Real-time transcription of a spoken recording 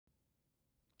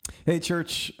Hey,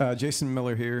 church, Jason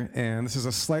Miller here, and this is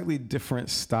a slightly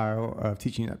different style of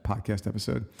teaching at podcast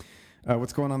episode.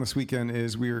 What's going on this weekend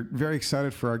is we're very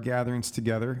excited for our gatherings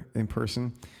together in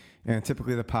person, and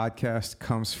typically the podcast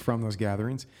comes from those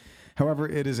gatherings. However,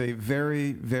 it is a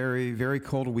very, very, very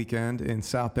cold weekend in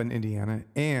South Bend, Indiana,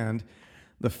 and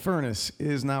the furnace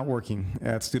is not working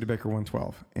at Studebaker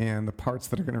 112, and the parts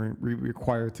that are going to be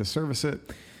required to service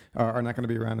it are not going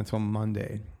to be around until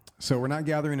Monday. So we're not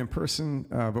gathering in person,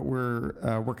 but we're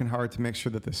working hard to make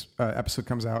sure that this episode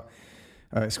comes out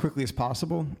as quickly as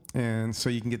possible. And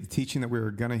so you can get the teaching that we were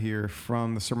going to hear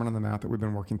from the Sermon on the Mount that we've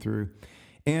been working through.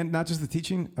 And not just the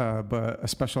teaching, but a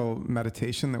special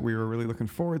meditation that we were really looking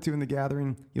forward to in the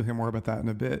gathering. You'll hear more about that in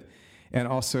a bit. And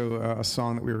also a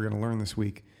song that we were going to learn this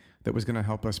week that was going to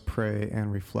help us pray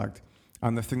and reflect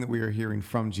on the thing that we are hearing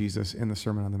from Jesus in the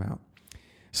Sermon on the Mount.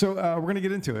 So we're going to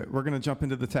get into it. We're going to jump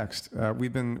into the text.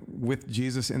 We've been with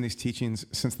Jesus in these teachings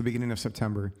since the beginning of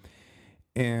September.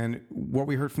 And what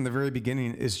we heard from the very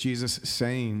beginning is Jesus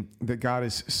saying that God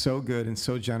is so good and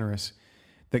so generous,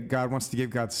 that God wants to give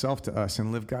God's self to us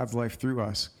and live God's life through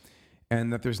us,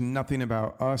 and that there's nothing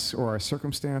about us or our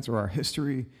circumstance or our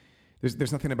history.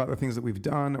 There's nothing about the things that we've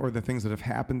done or the things that have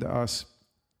happened to us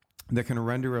that can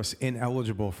render us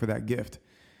ineligible for that gift.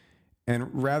 And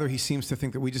rather, he seems to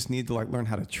think that we just need to learn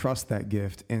how to trust that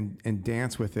gift and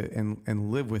dance with it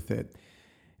and live with it.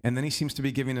 And then he seems to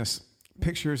be giving us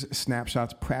pictures,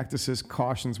 snapshots, practices,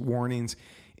 cautions, warnings,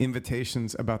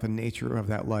 invitations about the nature of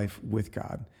that life with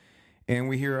God. And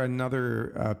we hear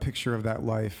another picture of that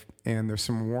life, and there's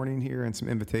some warning here and some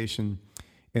invitation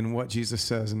in what Jesus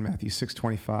says in Matthew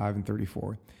 6:25 and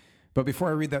 34. But before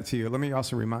I read that to you, let me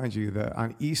also remind you that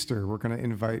on Easter, we're going to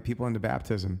invite people into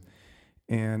baptism.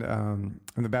 And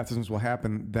the baptisms will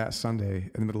happen that Sunday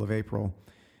in the middle of April.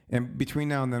 And between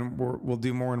now and then, we'll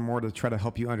do more and more to try to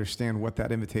help you understand what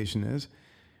that invitation is.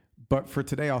 But for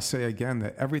today, I'll say again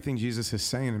that everything Jesus is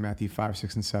saying in Matthew 5,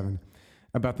 6, and 7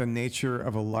 about the nature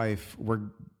of a life where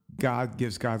God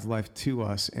gives God's life to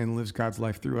us and lives God's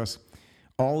life through us,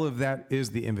 all of that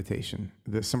is the invitation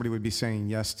that somebody would be saying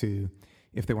yes to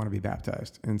if they want to be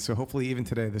baptized. And so hopefully even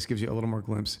today, this gives you a little more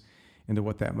glimpse into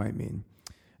what that might mean.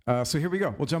 So here we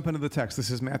go. We'll jump into the text. This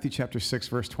is Matthew chapter 6,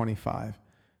 verse 25.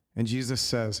 And Jesus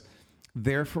says,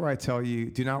 "Therefore I tell you,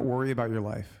 do not worry about your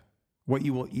life, what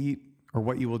you will eat or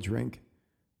what you will drink,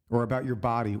 or about your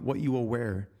body, what you will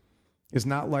wear. Is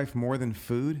not life more than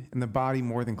food, and the body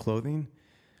more than clothing?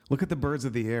 Look at the birds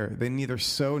of the air. They neither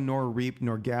sow nor reap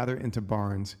nor gather into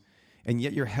barns, and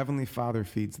yet your heavenly Father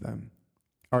feeds them.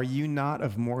 Are you not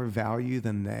of more value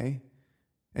than they?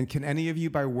 And can any of you,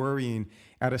 by worrying,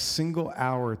 add a single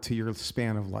hour to your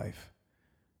span of life?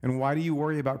 And why do you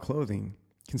worry about clothing?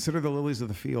 Consider the lilies of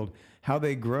the field, how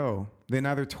they grow. They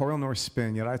neither toil nor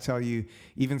spin. Yet I tell you,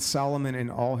 even Solomon in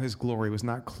all his glory was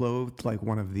not clothed like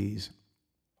one of these.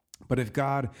 But if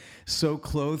God so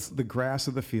clothes the grass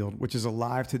of the field, which is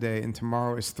alive today and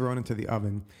tomorrow is thrown into the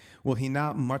oven, will he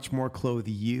not much more clothe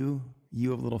you,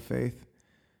 you of little faith?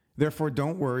 Therefore,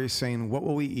 don't worry, saying, what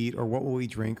will we eat, or what will we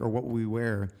drink, or what will we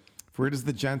wear? For it is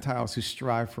the Gentiles who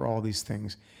strive for all these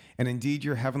things. And indeed,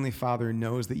 your heavenly Father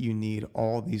knows that you need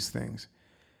all these things.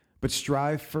 But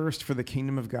strive first for the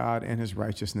kingdom of God and his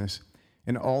righteousness,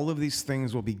 and all of these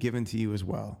things will be given to you as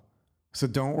well. So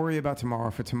don't worry about tomorrow,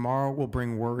 for tomorrow will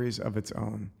bring worries of its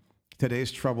own.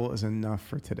 Today's trouble is enough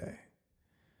for today."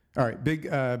 All right,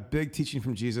 big teaching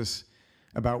from Jesus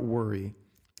about worry,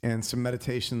 and some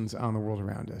meditations on the world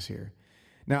around us here.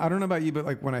 Now, I don't know about you,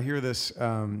 but when I hear this,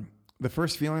 the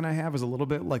first feeling I have is a little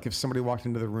bit like if somebody walked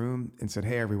into the room and said,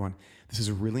 "Hey, everyone, this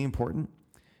is really important.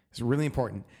 It's really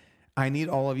important. I need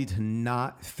all of you to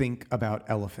not think about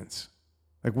elephants.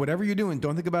 Whatever you're doing,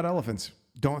 don't think about elephants.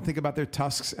 Don't think about their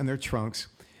tusks and their trunks.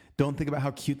 Don't think about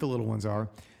how cute the little ones are.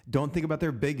 Don't think about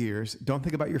their big ears. Don't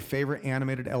think about your favorite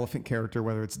animated elephant character,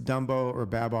 whether it's Dumbo or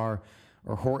Babar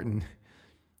or Horton."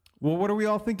 Well, what are we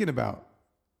all thinking about?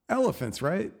 Elephants,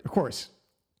 right? Of course.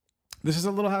 This is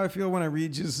a little how I feel when I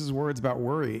read Jesus' words about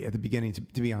worry at the beginning,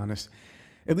 to be honest.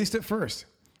 At least at first.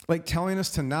 Telling us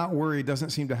to not worry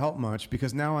doesn't seem to help much,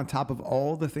 because now on top of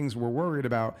all the things we're worried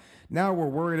about, now we're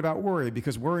worried about worry,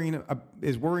 because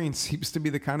worrying seems to be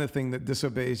the kind of thing that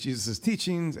disobeys Jesus'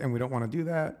 teachings, and we don't want to do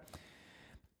that.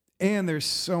 And there's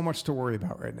so much to worry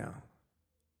about right now.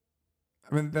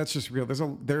 I mean, that's just real.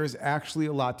 There is actually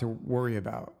a lot to worry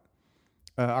about.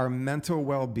 Our mental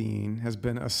well-being has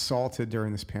been assaulted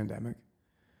during this pandemic.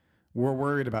 We're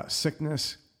worried about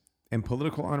sickness and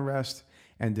political unrest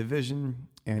and division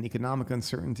and economic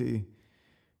uncertainty.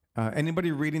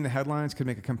 Anybody reading the headlines could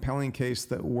make a compelling case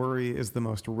that worry is the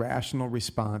most rational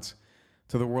response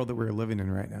to the world that we're living in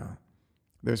right now.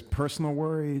 There's personal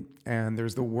worry, and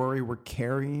there's the worry we're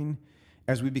carrying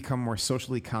as we become more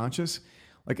socially conscious,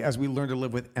 like as we learn to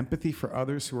live with empathy for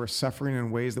others who are suffering in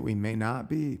ways that we may not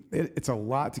be. It's a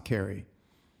lot to carry.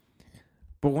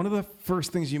 But one of the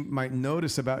first things you might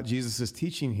notice about Jesus'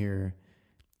 teaching here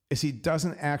is he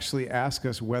doesn't actually ask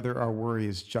us whether our worry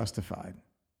is justified.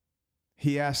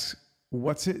 He asks,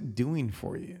 what's it doing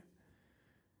for you?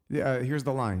 Here's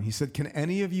the line. He said, can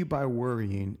any of you by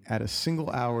worrying add a single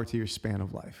hour to your span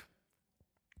of life?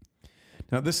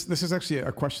 Now, this is actually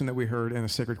a question that we heard in a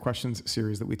Sacred Questions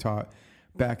series that we taught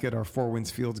back at our Four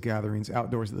Winds Fields gatherings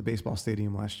outdoors at the baseball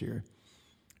stadium last year.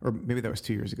 Or maybe that was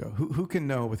 2 years ago. Who can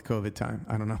know with COVID time?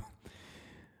 I don't know.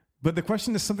 But the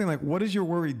question is something like, what is your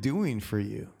worry doing for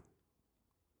you?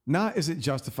 Not is it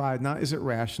justified, not is it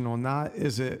rational, not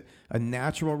is it a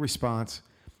natural response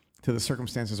to the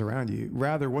circumstances around you.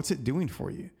 Rather, what's it doing for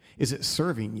you? Is it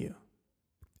serving you?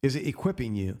 Is it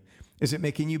equipping you? Is it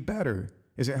making you better?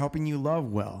 Is it helping you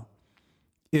love well?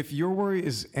 If your worry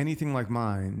is anything like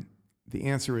mine, the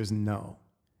answer is no.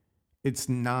 It's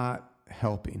not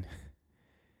helping.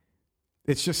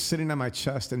 It's just sitting on my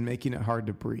chest and making it hard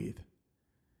to breathe.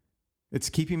 It's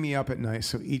keeping me up at night,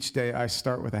 so each day I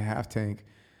start with a half tank,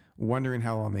 wondering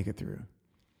how I'll make it through.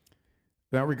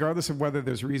 Now, regardless of whether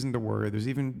there's reason to worry, there's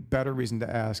even better reason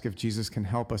to ask if Jesus can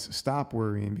help us stop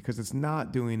worrying, because it's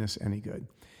not doing us any good.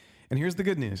 And here's the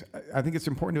good news. I think it's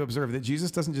important to observe that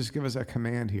Jesus doesn't just give us a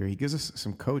command here. He gives us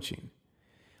some coaching.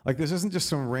 Like, this isn't just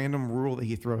some random rule that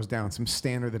he throws down, some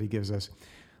standard that he gives us.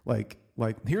 Like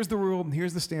here's the rule,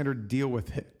 here's the standard, deal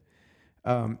with it.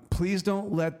 Please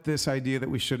don't let this idea that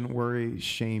we shouldn't worry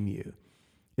shame you.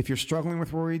 If you're struggling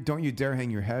with worry, don't you dare hang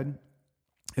your head.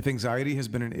 If anxiety has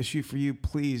been an issue for you,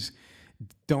 please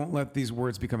don't let these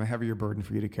words become a heavier burden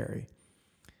for you to carry.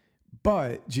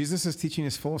 But Jesus' teaching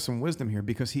is full of some wisdom here,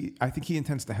 because I think he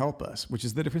intends to help us, which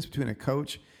is the difference between a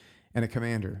coach and a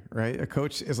commander, right? A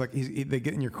coach is like, they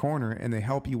get in your corner and they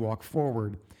help you walk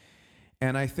forward.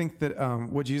 And I think that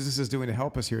what Jesus is doing to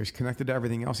help us here is connected to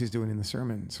everything else he's doing in the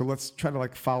sermon. So let's try to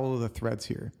follow the threads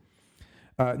here.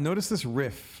 Notice this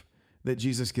riff that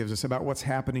Jesus gives us about what's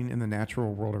happening in the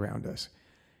natural world around us.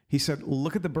 He said,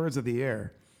 look at the birds of the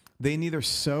air. They neither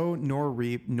sow nor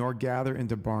reap nor gather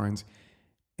into barns,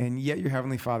 and yet your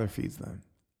heavenly Father feeds them.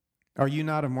 Are you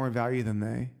not of more value than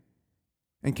they?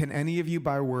 And can any of you,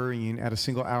 by worrying, add a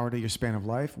single hour to your span of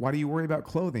life? Why do you worry about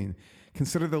clothing?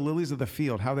 Consider the lilies of the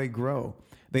field, how they grow.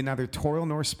 They neither toil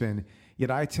nor spin. Yet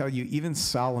I tell you, even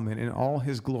Solomon in all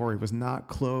his glory was not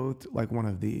clothed like one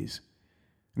of these.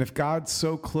 And if God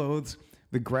so clothes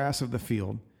the grass of the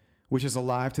field, which is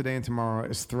alive today and tomorrow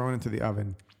is thrown into the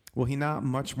oven, will he not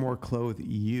much more clothe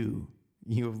you,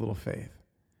 you of little faith?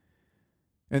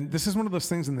 And this is one of those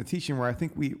things in the teaching where I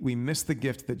think we miss the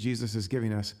gift that Jesus is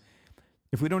giving us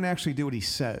if we don't actually do what he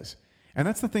says. And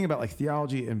that's the thing about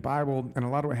theology and Bible and a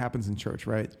lot of what happens in church,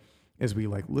 right? Is we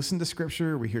listen to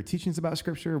Scripture, we hear teachings about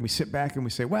Scripture, and we sit back and we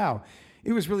say, wow,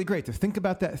 it was really great to think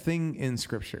about that thing in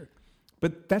Scripture.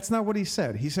 But that's not what he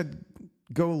said. He said,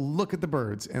 go look at the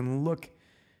birds and look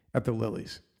at the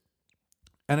lilies.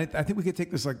 And I think we could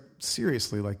take this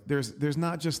seriously. There's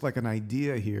not just an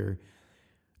idea here.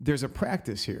 There's a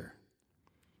practice here.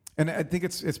 And I think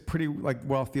it's pretty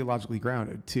well theologically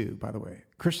grounded too, by the way.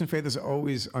 Christian faith has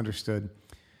always understood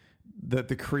that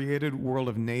the created world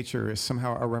of nature is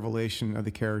somehow a revelation of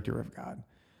the character of God.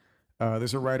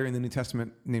 There's a writer in the New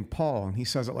Testament named Paul, and he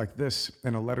says it like this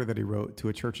in a letter that he wrote to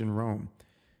a church in Rome.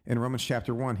 In Romans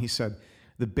chapter 1, he said,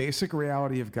 the basic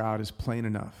reality of God is plain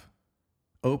enough.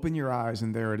 Open your eyes,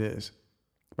 and there it is.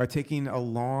 By taking a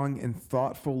long and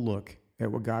thoughtful look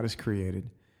at what God has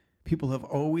created, people have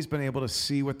always been able to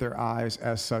see what their eyes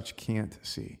as such can't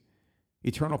see.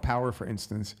 Eternal power, for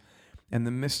instance, and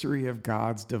the mystery of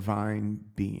God's divine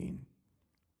being.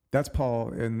 That's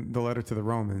Paul in the letter to the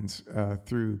Romans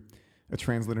through a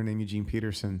translator named Eugene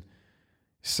Peterson,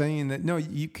 saying that, no,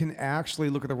 you can actually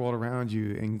look at the world around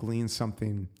you and glean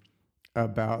something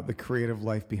about the creative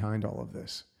life behind all of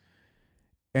this.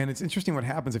 And it's interesting what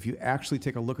happens if you actually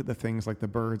take a look at the things like the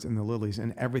birds and the lilies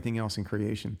and everything else in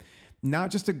creation. Not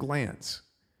just a glance,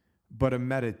 but a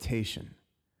meditation,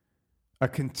 a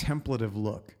contemplative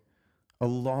look, a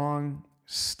long,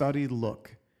 studied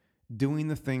look, doing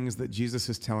the things that Jesus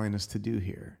is telling us to do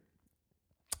here.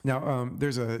 Now,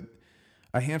 there's a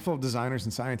handful of designers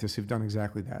and scientists who've done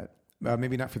exactly that.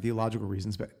 Maybe not for theological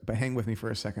reasons, but hang with me for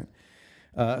a second.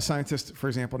 A scientist, for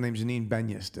example, named Janine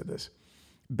Benyus did this.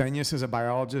 Benyus is a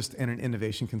biologist and an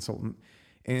innovation consultant,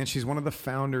 and she's one of the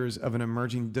founders of an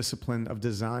emerging discipline of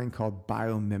design called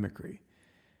biomimicry.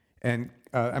 And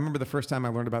I remember the first time I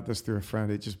learned about this through a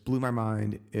friend, it just blew my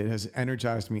mind. It has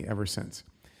energized me ever since.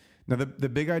 Now, the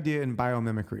big idea in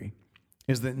biomimicry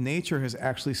is that nature has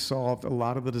actually solved a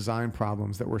lot of the design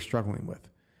problems that we're struggling with.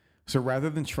 So rather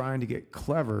than trying to get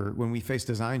clever when we face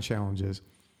design challenges,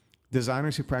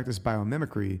 designers who practice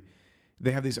biomimicry,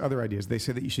 they have these other ideas. They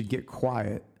say that you should get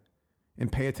quiet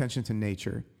and pay attention to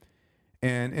nature.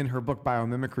 And in her book,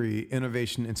 Biomimicry,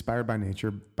 Innovation Inspired by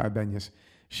Nature by Benyus,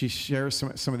 she shares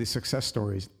some of these success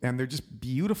stories, and they're just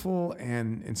beautiful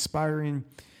and inspiring.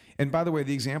 And by the way,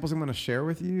 the examples I'm going to share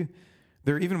with you,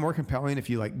 they're even more compelling if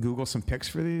you like Google some pics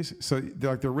for these. So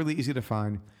they're really easy to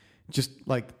find. Just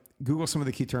like Google some of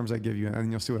the key terms I give you,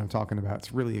 and you'll see what I'm talking about.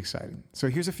 It's really exciting. So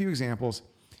here's a few examples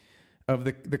of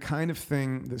the kind of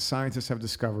thing that scientists have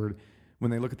discovered when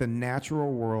they look at the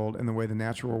natural world and the way the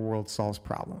natural world solves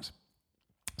problems.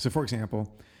 So for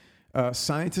example,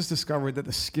 scientists discovered that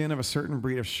the skin of a certain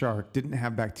breed of shark didn't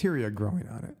have bacteria growing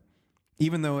on it,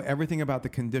 even though everything about the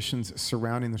conditions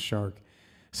surrounding the shark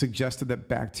suggested that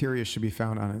bacteria should be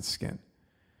found on its skin.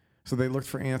 So they looked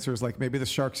for answers like maybe the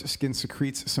shark's skin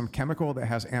secretes some chemical that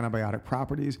has antibiotic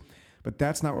properties, but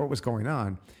that's not what was going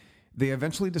on. They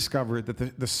eventually discovered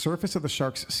that the surface of the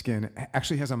shark's skin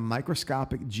actually has a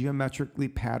microscopic, geometrically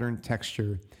patterned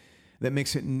texture that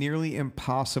makes it nearly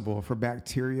impossible for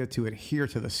bacteria to adhere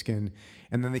to the skin,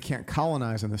 and then they can't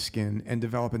colonize on the skin and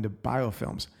develop into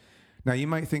biofilms. Now, you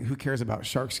might think, who cares about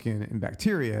shark skin and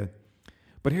bacteria?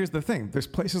 But here's the thing. There's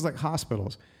places like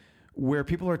hospitals where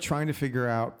people are trying to figure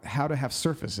out how to have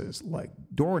surfaces like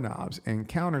doorknobs and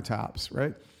countertops,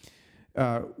 right?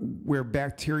 Where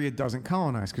bacteria doesn't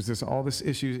colonize, because there's all this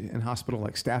issue in hospital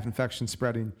like staph infection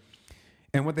spreading.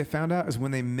 And what they found out is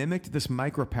when they mimicked this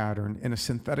micro pattern in a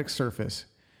synthetic surface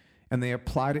and they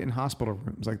applied it in hospital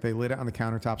rooms, like they laid it on the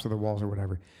countertops or the walls or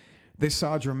whatever, they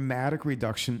saw a dramatic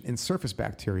reduction in surface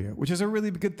bacteria, which is a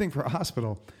really good thing for a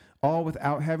hospital, all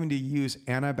without having to use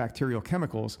antibacterial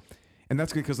chemicals. And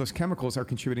that's good because those chemicals are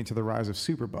contributing to the rise of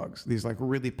superbugs, these like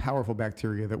really powerful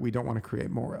bacteria that we don't want to create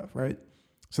more of, right?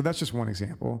 So that's just one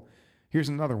example. Here's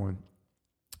another one.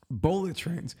 Bullet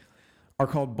trains are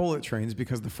called bullet trains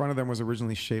because the front of them was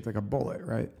originally shaped like a bullet,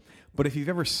 right? But if you've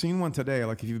ever seen one today,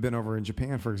 like if you've been over in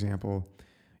Japan, for example,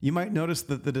 you might notice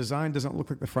that the design doesn't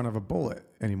look like the front of a bullet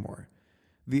anymore.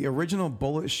 The original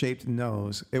bullet-shaped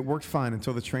nose, it worked fine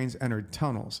until the trains entered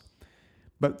tunnels.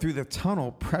 But through the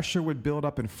tunnel, pressure would build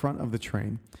up in front of the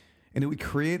train, and it would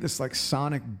create this like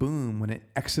sonic boom when it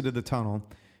exited the tunnel,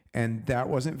 and that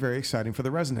wasn't very exciting for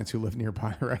the residents who lived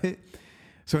nearby, right?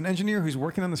 So an engineer who's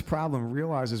working on this problem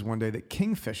realizes one day that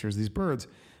kingfishers, these birds,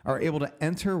 are able to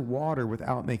enter water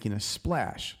without making a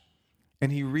splash.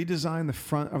 And he redesigned the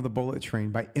front of the bullet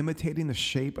train by imitating the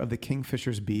shape of the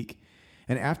kingfisher's beak.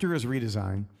 And after his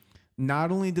redesign,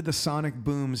 not only did the sonic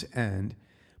booms end,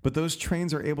 but those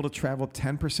trains are able to travel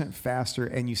 10% faster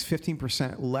and use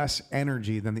 15% less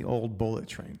energy than the old bullet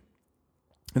train.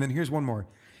 And then here's one more.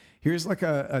 Here's like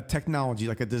a technology,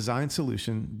 like a design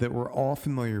solution that we're all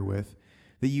familiar with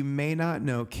that you may not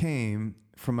know came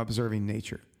from observing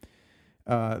nature.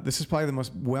 This is probably the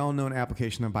most well-known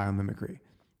application of biomimicry.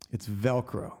 It's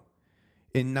Velcro.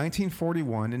 In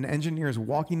 1941, an engineer is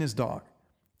walking his dog,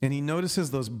 and he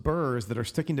notices those burrs that are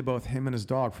sticking to both him and his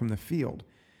dog from the field.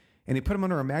 And he put them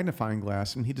under a magnifying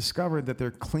glass, and he discovered that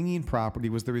their clinging property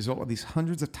was the result of these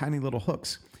hundreds of tiny little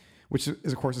hooks, which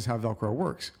is, of course, is how Velcro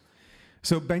works.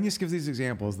 So Benyus gives these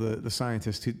examples, the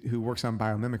scientist who works on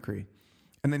biomimicry.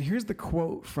 And then here's the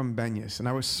quote from Benyus, and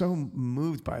I was so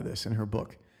moved by this in her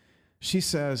book. She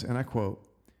says, and I quote,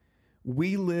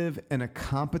 "We live in a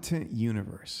competent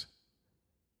universe,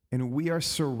 and we are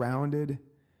surrounded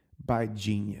by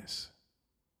genius."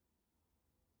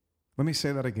 Let me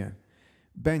say that again.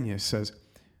 Benyus says,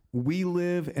 "We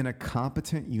live in a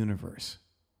competent universe,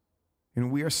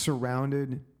 and we are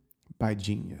surrounded by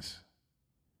genius."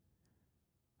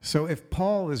 So if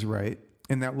Paul is right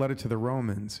in that letter to the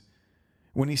Romans,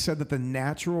 when he said that the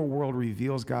natural world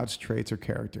reveals God's traits or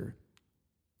character,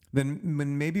 then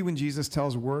maybe when Jesus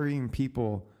tells worrying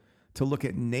people to look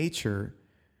at nature,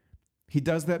 he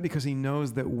does that because he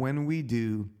knows that when we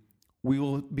do, we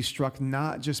will be struck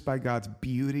not just by God's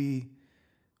beauty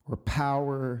or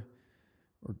power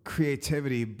or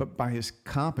creativity, but by his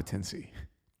competency.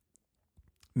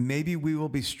 Maybe we will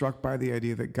be struck by the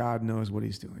idea that God knows what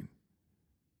he's doing.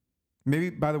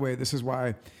 Maybe, by the way, this is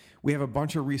why we have a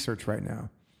bunch of research right now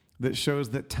that shows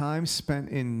that time spent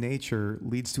in nature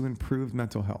leads to improved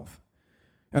mental health.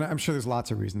 And I'm sure there's lots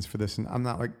of reasons for this, and I'm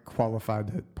not like qualified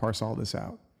to parse all this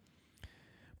out.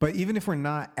 But even if we're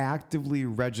not actively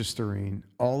registering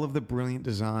all of the brilliant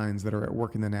designs that are at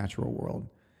work in the natural world,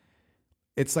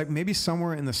 it's like maybe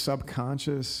somewhere in the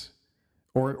subconscious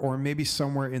or maybe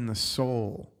somewhere in the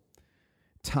soul,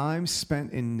 time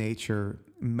spent in nature,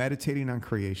 meditating on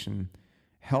creation,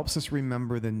 helps us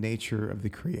remember the nature of the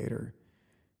Creator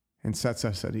and sets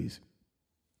us at ease.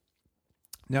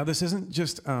 Now, this isn't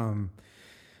just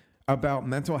about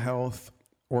mental health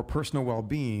or personal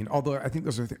well-being, although I think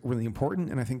those are really important,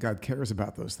 and I think God cares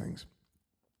about those things.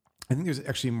 I think there's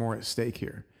actually more at stake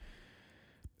here.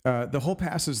 The whole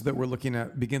passage that we're looking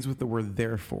at begins with the word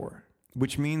therefore,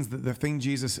 which means that the thing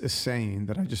Jesus is saying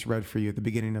that I just read for you at the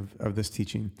beginning of this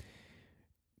teaching,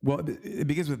 well, it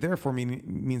begins with therefore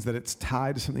means that it's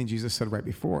tied to something Jesus said right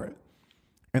before it.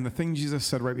 And the thing Jesus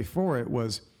said right before it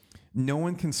was, no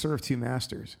one can serve two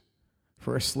masters,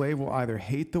 for a slave will either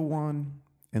hate the one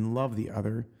and love the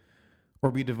other,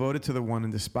 or be devoted to the one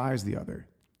and despise the other.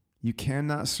 You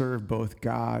cannot serve both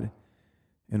God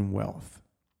and wealth.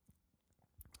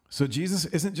 So Jesus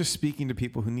isn't just speaking to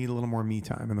people who need a little more me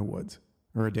time in the woods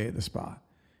or a day at the spa.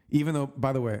 Even though,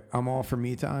 by the way, I'm all for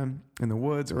me time in the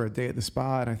woods or a day at the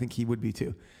spa, and I think he would be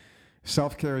too.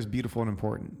 Self-care is beautiful and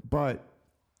important, but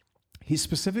he's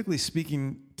specifically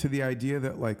speaking to the idea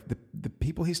that like the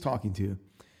people he's talking to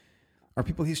are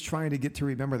people he's trying to get to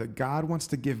remember that God wants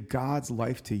to give God's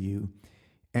life to you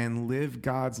and live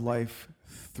God's life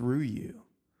through you.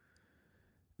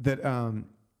 That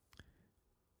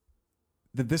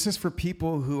this is for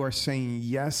people who are saying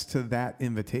yes to that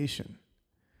invitation.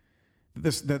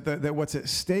 That what's at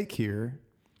stake here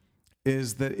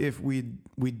is that if we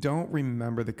don't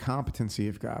remember the competency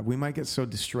of God, we might get so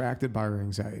distracted by our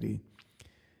anxiety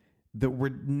that we're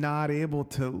not able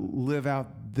to live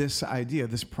out this idea,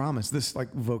 this promise, this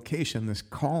like vocation, this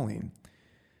calling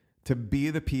to be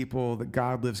the people that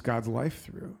God lives God's life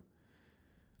through.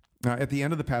 Now, at the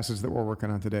end of the passage that we're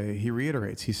working on today, he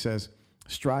reiterates, he says,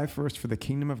 strive first for the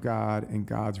kingdom of God and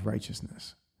God's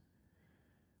righteousness.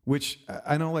 Which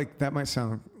I know like that might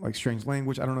sound like strange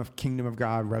language. I don't know if kingdom of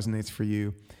God resonates for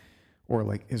you or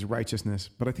like his righteousness,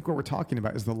 but I think what we're talking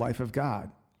about is the life of God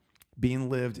being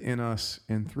lived in us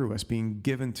and through us, being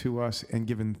given to us and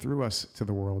given through us to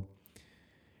the world.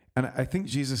 And I think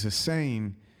Jesus is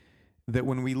saying that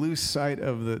when we lose sight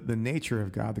of the nature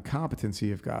of God, the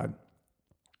competency of God,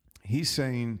 he's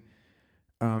saying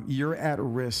you're at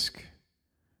risk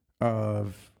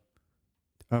of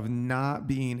not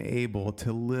being able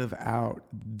to live out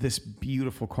this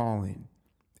beautiful calling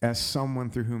as someone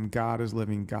through whom God is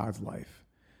living God's life.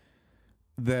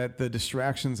 That the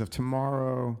distractions of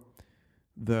tomorrow,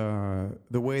 the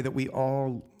way that we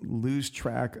all lose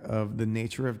track of the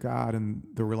nature of God and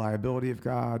the reliability of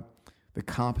God, the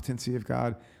competency of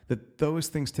God, that those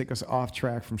things take us off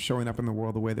track from showing up in the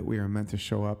world the way that we are meant to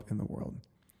show up in the world.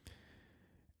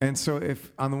 And so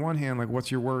if on the one hand, like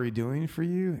what's your worry doing for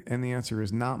you? And the answer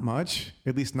is not much,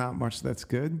 at least not much that's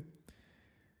good.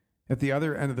 At the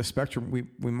other end of the spectrum,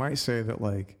 we might say that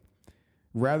like,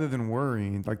 rather than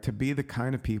worrying, like to be the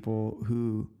kind of people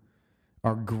who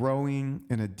are growing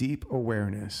in a deep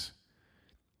awareness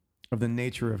of the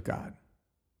nature of God.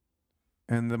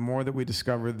 And the more that we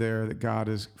discover there that God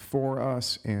is for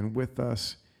us and with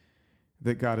us,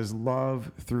 that God is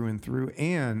love through and through,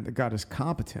 and that God is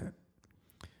competent,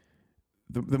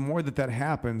 the more that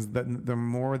happens, the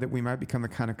more that we might become the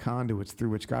kind of conduits through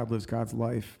which God lives God's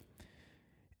life.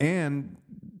 And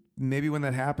maybe when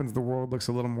that happens, the world looks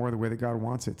a little more the way that God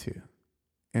wants it to.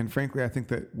 And frankly, I think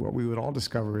that what we would all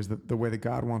discover is that the way that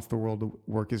God wants the world to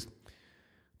work is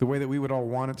the way that we would all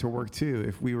want it to work too,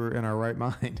 if we were in our right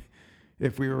mind,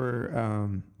 if we were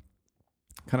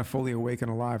kind of fully awake and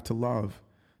alive to love,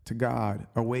 to God,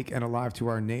 awake and alive to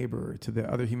our neighbor, to the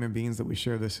other human beings that we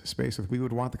share this space with. We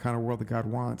would want the kind of world that God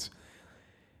wants.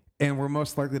 And we're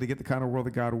most likely to get the kind of world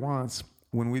that God wants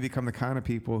when we become the kind of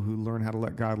people who learn how to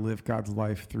let God live God's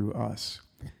life through us.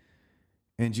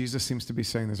 And Jesus seems to be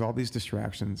saying there's all these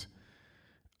distractions,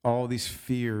 all these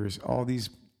fears, all these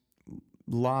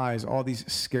lies, all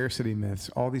these scarcity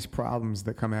myths, all these problems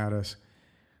that come at us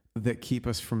that keep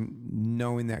us from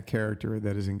knowing that character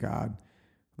that is in God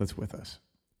that's with us.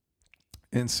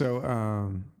 And so,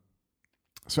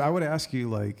 so I would ask you,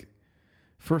 like,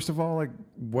 first of all, like,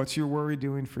 what's your worry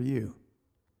doing for you?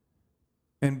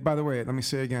 And by the way, let me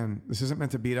say again, this isn't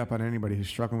meant to beat up on anybody who's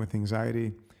struggling with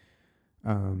anxiety.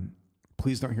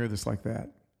 Please don't hear this like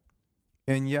that.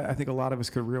 And yet, I think a lot of us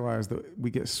could realize that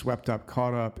we get swept up,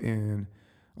 caught up in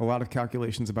a lot of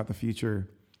calculations about the future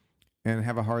and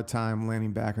have a hard time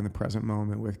landing back in the present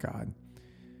moment with God.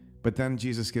 But then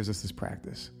Jesus gives us this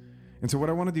practice. And so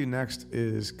what I want to do next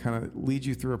is kind of lead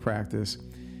you through a practice.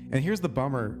 And here's the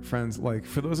bummer, friends. Like,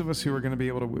 for those of us who are going to be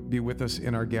able to be with us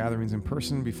in our gatherings in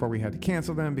person before we had to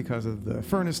cancel them because of the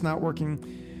furnace not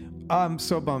working, I'm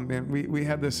so bummed, man. We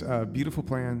had this beautiful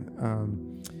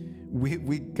plan.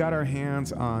 We got our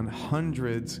hands on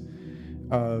hundreds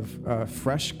of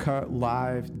fresh cut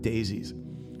live daisies.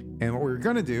 And what we were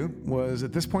going to do was,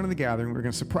 at this point in the gathering, we were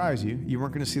going to surprise you. You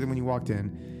weren't going to see them when you walked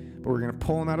in, but we were going to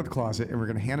pull them out of the closet and we're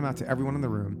going to hand them out to everyone in the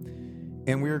room.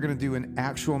 And we were going to do an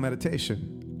actual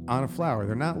meditation on a flower.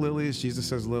 They're not lilies. Jesus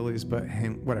says lilies, but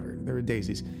whatever. They're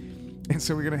daisies. And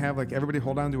so we're going to have like everybody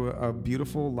hold on to a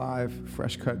beautiful live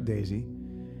fresh cut daisy.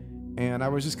 And I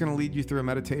was just going to lead you through a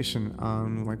meditation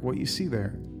on like what you see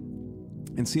there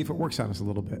and see if it works on us a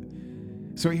little bit.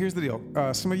 So here's the deal.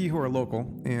 Some of you who are local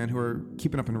and who are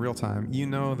keeping up in real time, you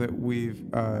know that we've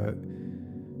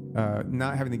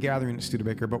not having the gathering at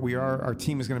Studebaker, but our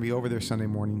team is going to be over there Sunday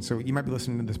morning. So you might be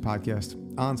listening to this podcast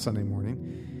on Sunday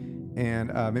morning.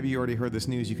 And maybe you already heard this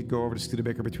news. You could go over to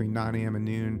Studebaker between 9 a.m. and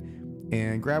noon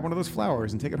and grab one of those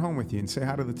flowers and take it home with you and say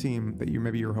hi to the team that you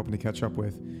were hoping to catch up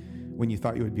with when you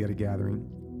thought you would be at a gathering.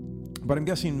 But I'm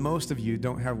guessing most of you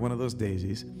don't have one of those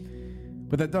daisies.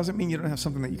 But that doesn't mean you don't have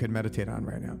something that you could meditate on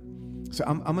right now. So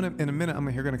I'm gonna, in a minute, I'm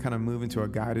gonna kind of move into a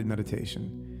guided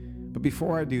meditation. But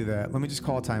before I do that, let me just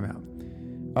call a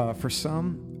timeout. For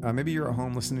some, maybe you're at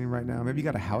home listening right now. Maybe you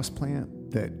got a house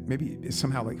plant that maybe is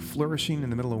somehow like flourishing in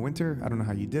the middle of winter. I don't know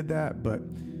how you did that, but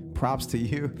props to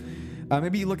you.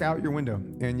 Maybe you look out your window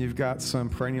and you've got some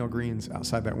perennial greens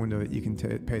outside that window that you can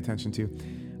pay attention to.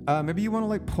 Maybe you want to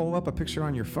like pull up a picture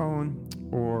on your phone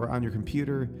or on your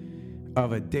computer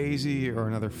of a daisy or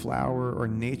another flower or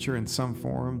nature in some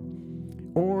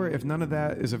form. Or if none of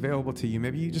that is available to you,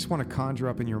 maybe you just want to conjure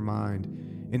up in your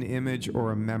mind an image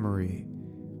or a memory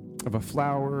of a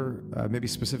flower, maybe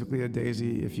specifically a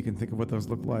daisy, if you can think of what those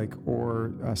look like,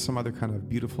 or some other kind of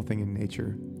beautiful thing in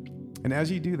nature. And as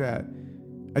you do that,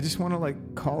 I just want to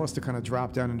like call us to kind of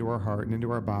drop down into our heart and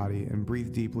into our body and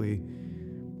breathe deeply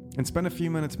and spend a few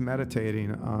minutes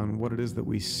meditating on what it is that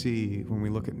we see when we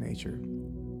look at nature.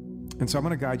 And so I'm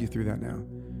going to guide you through that now.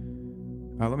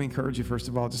 Let me encourage you, first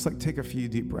of all, just like take a few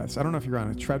deep breaths. I don't know if you're on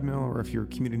a treadmill or if you're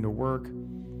commuting to work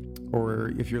or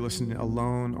if you're listening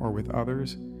alone or with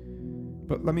others.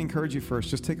 But let me encourage you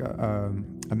first, just take a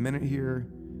minute here,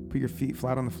 put your feet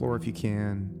flat on the floor if you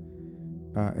can,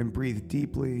 and breathe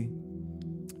deeply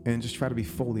and just try to be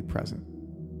fully present.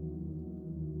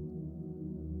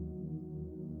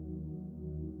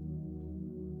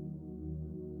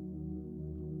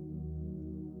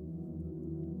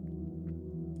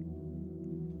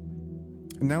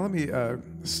 Now let me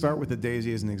start with the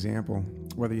daisy as an example,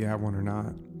 whether you have one or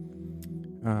not.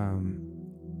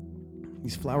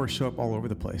 These flowers show up all over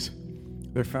the place.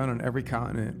 They're found on every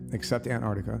continent except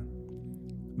Antarctica.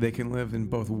 They can live in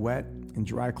both wet and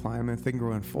dry climates. They can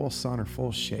grow in full sun or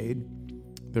full shade.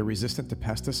 They're resistant to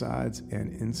pesticides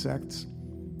and insects.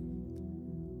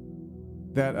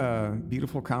 That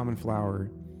beautiful common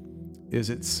flower is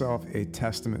itself a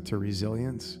testament to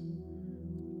resilience,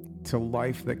 to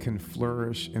life that can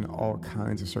flourish in all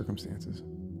kinds of circumstances.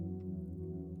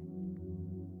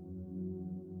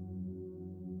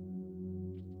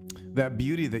 That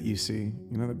beauty that you see,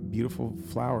 the beautiful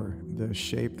flower, the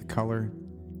shape, the color,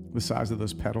 the size of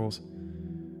those petals,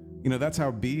 that's how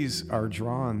bees are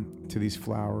drawn to these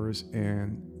flowers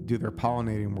and do their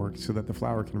pollinating work so that the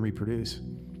flower can reproduce.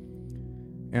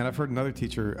 And I've heard another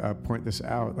teacher point this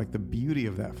out, like the beauty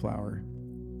of that flower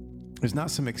is not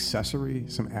some accessory,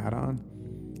 some add-on.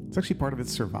 It's actually part of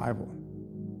its survival.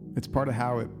 It's part of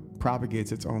how it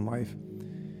propagates its own life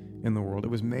in the world. It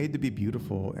was made to be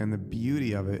beautiful, and the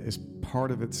beauty of it is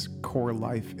part of its core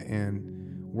life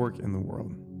and work in the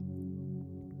world.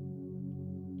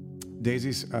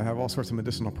 Daisies have all sorts of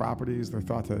medicinal properties. They're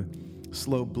thought to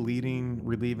slow bleeding,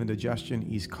 relieve indigestion,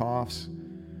 ease coughs.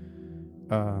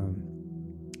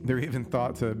 They're even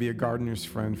thought to be a gardener's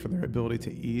friend for their ability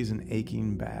to ease an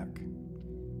aching back.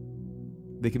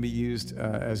 They can be used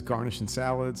as garnish in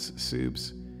salads,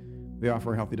 soups. They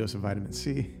offer a healthy dose of vitamin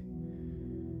C.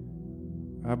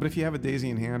 But if you have a daisy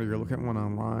in hand or you're looking at one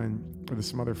online or there's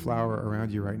some other flower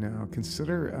around you right now,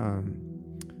 consider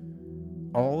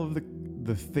all of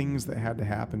the things that had to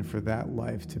happen for that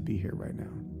life to be here right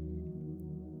now.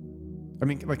 I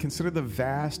mean, like, consider the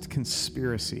vast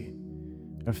conspiracy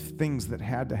of things that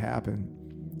had to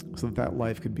happen so that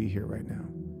life could be here right now.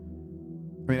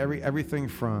 I mean, everything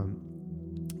from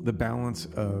the balance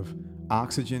of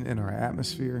oxygen in our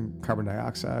atmosphere and carbon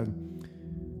dioxide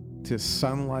to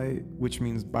sunlight, which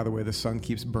means, by the way, the sun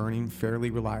keeps burning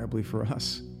fairly reliably for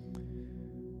us.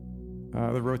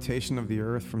 The rotation of the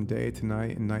earth from day to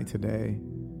night and night to day.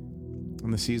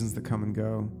 and the seasons that come and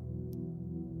go,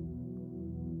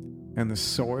 and the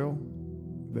soil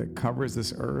that covers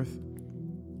this earth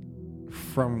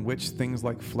from which things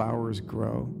like flowers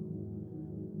grow,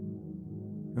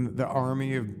 and the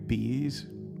army of bees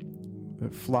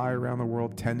that fly around the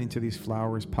world tending to these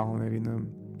flowers, pollinating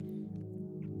them.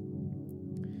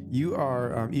 You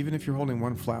are, even if you're holding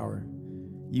one flower,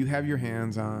 you have your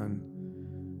hands on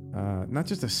not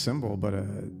just a symbol, but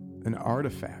an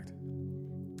artifact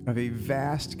of a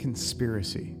vast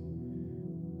conspiracy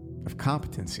of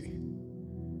competency,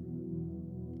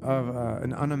 of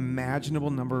an unimaginable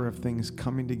number of things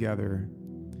coming together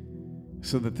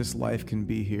so that this life can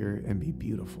be here and be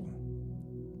beautiful.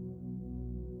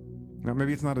 Now,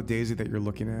 maybe it's not a daisy that you're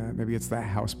looking at. Maybe it's that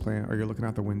house plant, or you're looking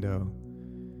out the window.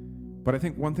 But I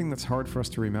think one thing that's hard for us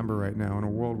to remember right now in a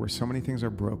world where so many things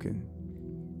are broken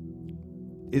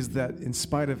is that in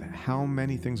spite of how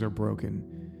many things are broken,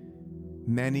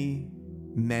 many,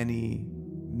 many,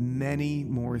 many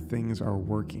more things are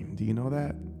working. Do you know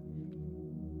that?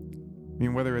 I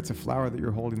mean, whether it's a flower that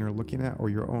you're holding or looking at, or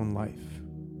your own life,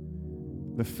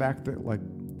 the fact that like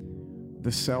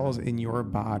the cells in your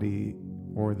body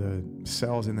or the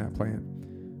cells in that plant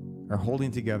are holding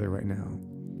together right now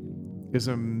is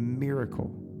a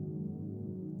miracle.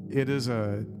 It is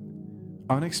a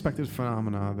unexpected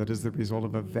phenomena that is the result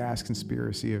of a vast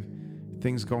conspiracy of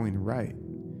things going right.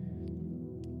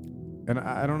 And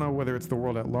I don't know whether it's the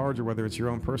world at large or whether it's your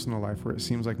own personal life where it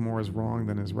seems like more is wrong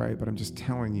than is right, but I'm just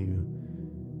telling you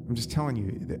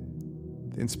that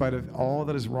in spite of all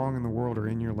that is wrong in the world or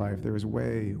in your life, there is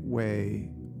way, way,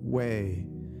 way,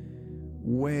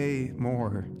 way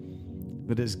more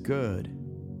that is good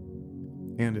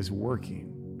and is working.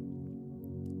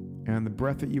 And the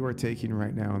breath that you are taking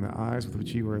right now and the eyes with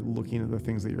which you are looking at the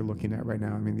things that you're looking at right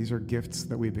now, I mean, these are gifts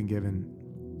that we've been given.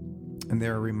 And they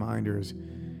are reminders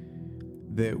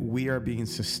that we are being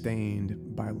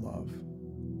sustained by love.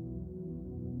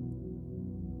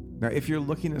 Now, if you're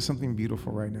looking at something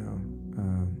beautiful right now,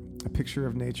 a picture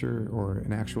of nature or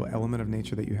an actual element of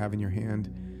nature that you have in your hand,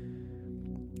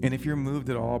 and if you're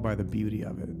moved at all by the beauty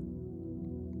of it,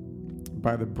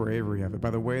 by the bravery of it,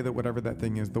 by the way that whatever that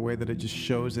thing is, the way that it just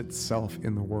shows itself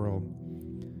in the world,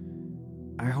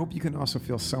 I hope you can also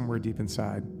feel somewhere deep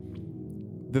inside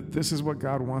that this is what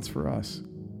God wants for us.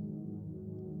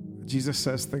 Jesus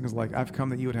says things like, I've come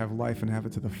that you would have life and have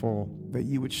it to the full, that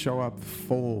you would show up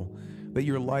full, that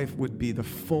your life would be the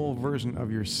full version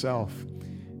of yourself,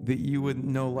 that you would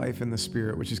know life in the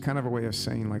Spirit, which is kind of a way of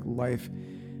saying like life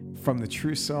from the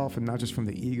true self and not just from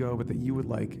the ego, but that you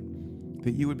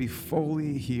would be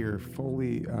fully here,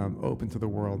 fully open to the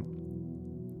world.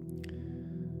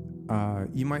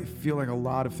 You might feel like a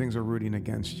lot of things are rooting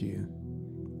against you,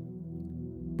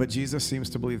 but Jesus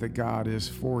seems to believe that God is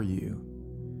for you.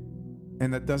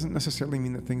 And that doesn't necessarily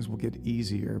mean that things will get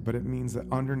easier, but it means that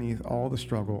underneath all the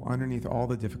struggle, underneath all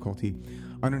the difficulty,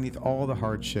 underneath all the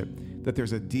hardship, that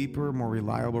there's a deeper, more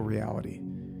reliable reality,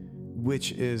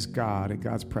 which is God and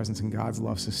God's presence and God's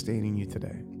love sustaining you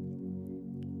today.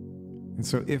 And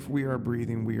so if we are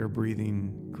breathing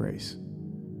grace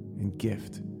and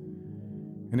gift.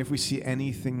 And if we see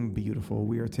anything beautiful,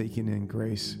 we are taking in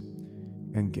grace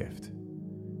and gift.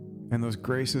 And those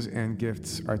graces and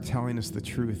gifts are telling us the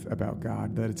truth about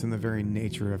God, that it's in the very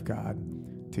nature of God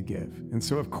to give. And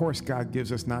so, of course, God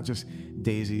gives us not just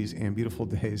daisies and beautiful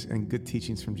days and good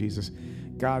teachings from Jesus.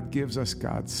 God gives us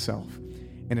God's self.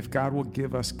 And if God will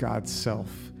give us God's self,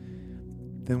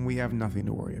 then we have nothing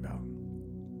to worry about.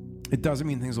 It doesn't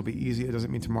mean things will be easy. It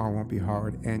doesn't mean tomorrow won't be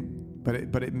hard.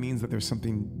 But it means that there's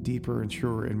something deeper and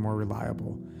truer and more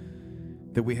reliable,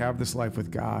 that we have this life with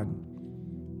God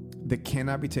that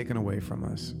cannot be taken away from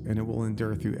us, and it will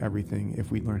endure through everything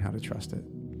if we learn how to trust it.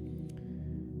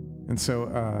 And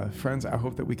so, friends, I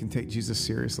hope that we can take Jesus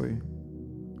seriously.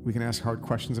 We can ask hard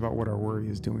questions about what our worry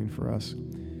is doing for us,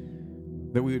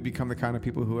 that we would become the kind of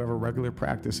people who have a regular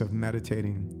practice of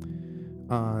meditating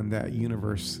on that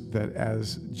universe that,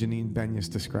 as Janine Benyus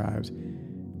describes,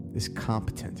 is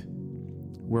competent,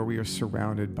 where we are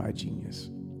surrounded by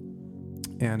genius.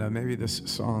 And maybe this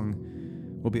song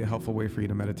will be a helpful way for you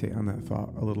to meditate on that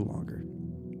thought a little longer.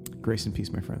 Grace and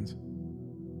peace, my friends.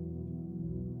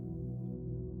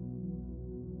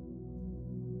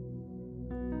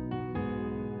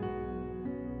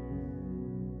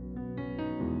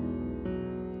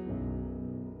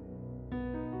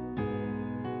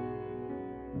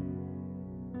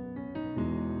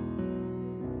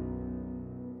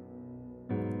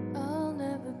 I'll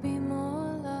never be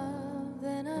more loved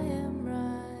than I am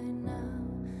right now.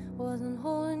 Wasn't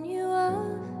holding you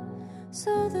up,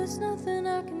 so there's nothing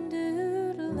I can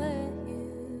do to let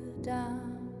you down.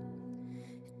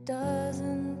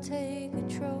 Doesn't take a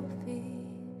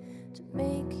trophy to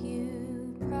make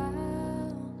you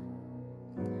proud.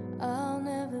 I'll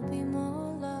never be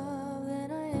more loved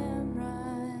than I am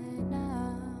right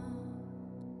now.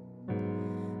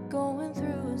 Going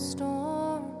through a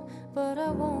storm, but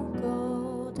I won't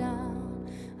go down.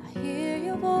 I hear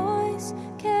your voice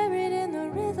carried in the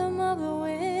rhythm of the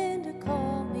wind to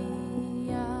call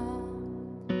me out.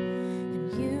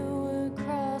 And you would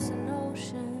cross an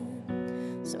ocean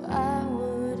so I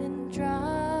wouldn't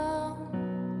drown.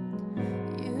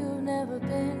 You've never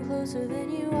been closer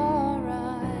than you are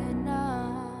right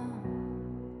now.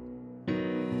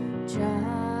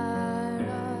 Jireh,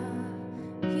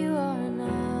 you are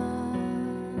enough.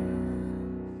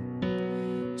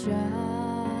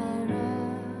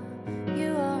 Jireh,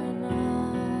 you are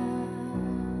enough.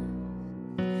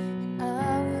 And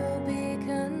I will be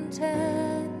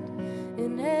content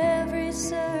in every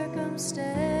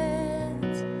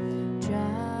circumstance.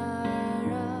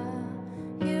 Jireh,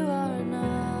 you are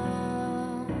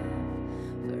enough.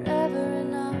 Forever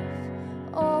enough,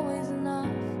 always enough.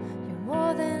 You're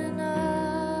more than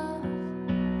enough.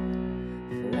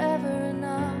 Forever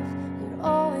enough, you're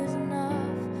always enough.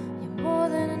 You're more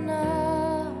than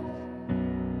enough.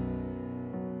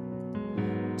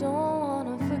 Don't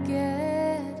wanna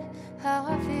forget how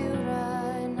I feel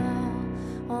right now.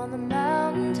 On the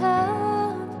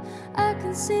mountaintop, I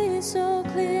can see so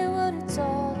clear what it's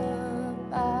all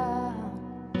about.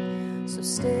 So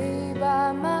stay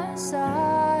by my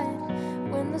side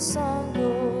when the sun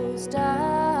goes down.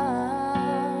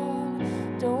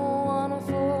 Don't wanna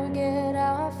forget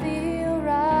how I feel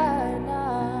right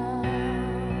now.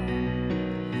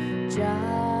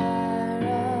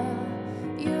 Jireh,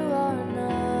 you are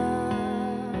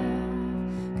enough.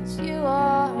 'Cause you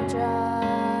are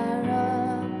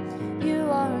Jireh, you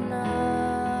are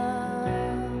enough.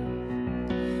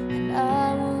 And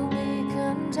I will be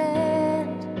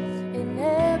content in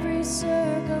every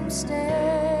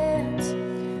circumstance.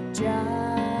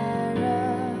 Jireh,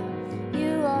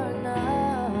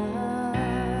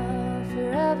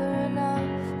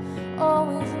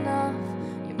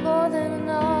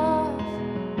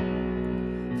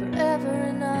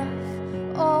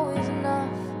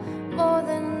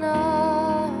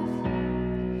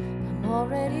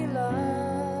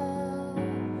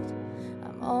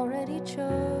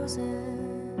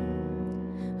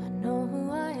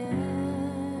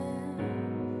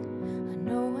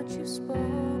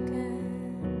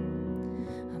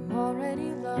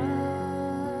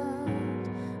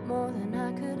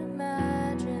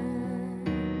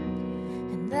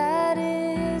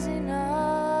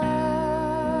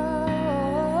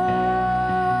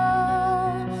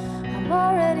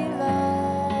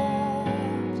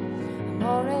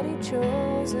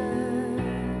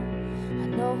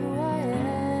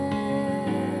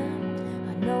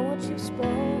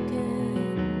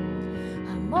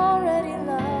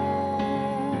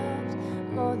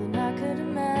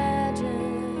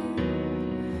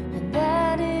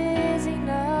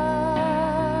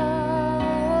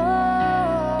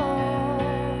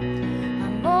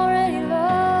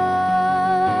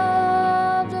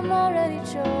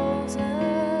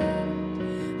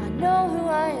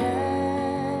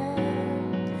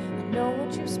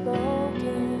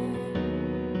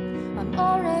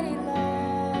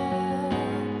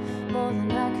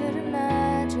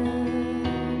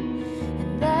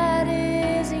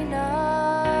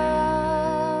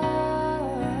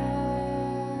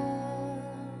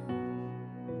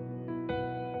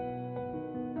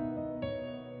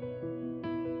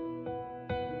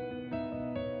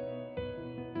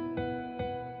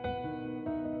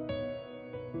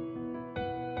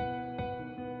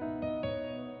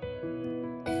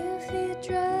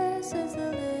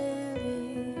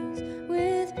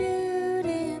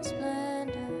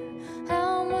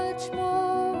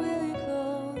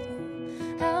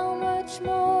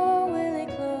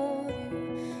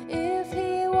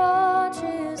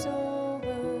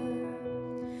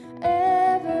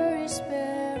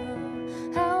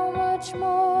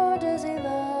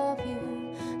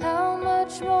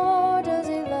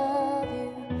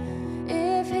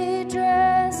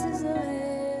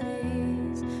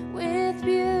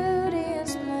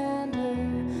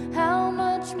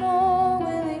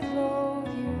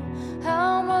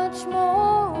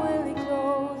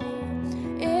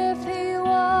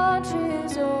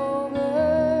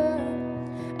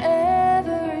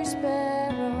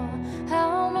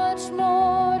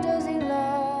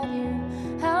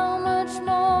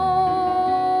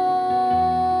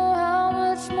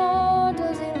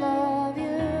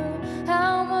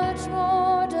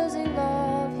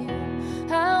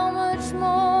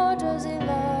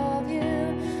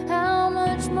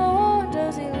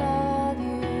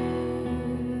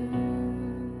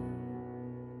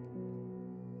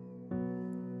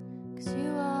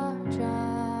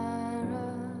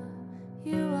 Jireh,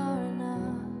 you are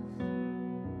enough.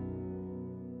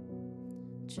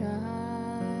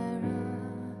 Jireh,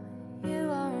 you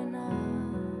are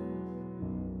enough.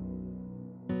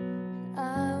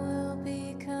 I will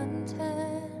be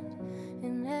content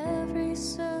in every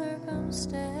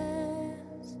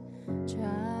circumstance.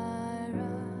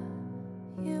 Jireh,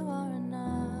 you are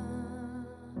enough.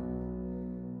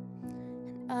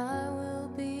 And I will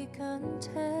be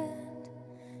content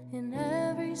in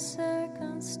every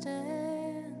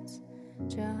circumstance.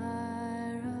 Jireh,